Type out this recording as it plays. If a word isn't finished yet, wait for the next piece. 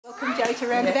go to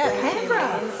Roundabout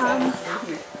Canberra.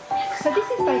 So this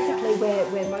is basically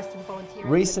where most of the volunteering...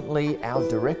 Recently, our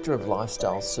Director of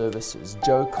Lifestyle Services,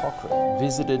 Jo Cochrane,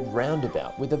 visited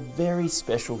Roundabout with a very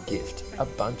special gift, a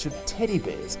bunch of teddy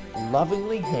bears,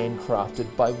 lovingly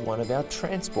handcrafted by one of our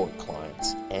transport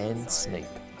clients, Anne Snead.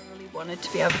 I really wanted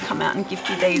to be able to come out and gift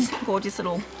you these gorgeous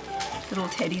little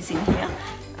teddies in here.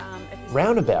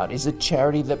 Roundabout is a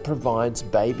charity that provides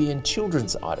baby and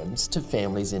children's items to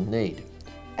families in need.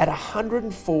 At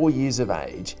 104 years of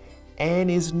age, Anne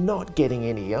is not getting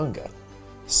any younger.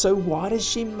 So why does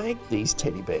she make these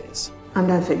teddy bears?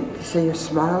 And I think to see a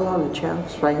smile on a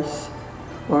child's face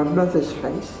or a mother's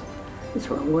face is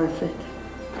well worth it.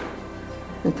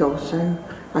 And also,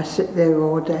 I sit there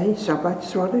all day, so I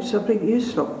just want to do something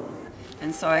useful.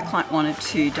 And so our client wanted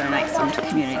to donate some to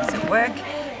communities at work,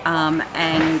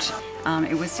 and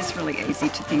it was just really easy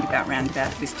to think about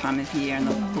Roundabout this time of year and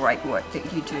the great work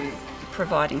that you do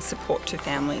providing support to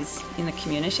families in the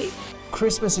community.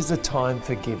 Christmas is a time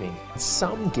for giving.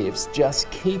 Some gifts just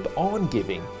keep on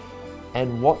giving.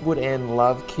 And what would Anne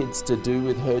love kids to do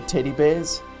with her teddy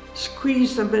bears?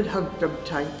 Squeeze them and hug them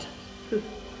tight.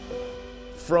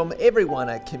 From everyone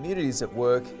at Communities at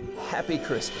Work, Happy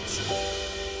Christmas.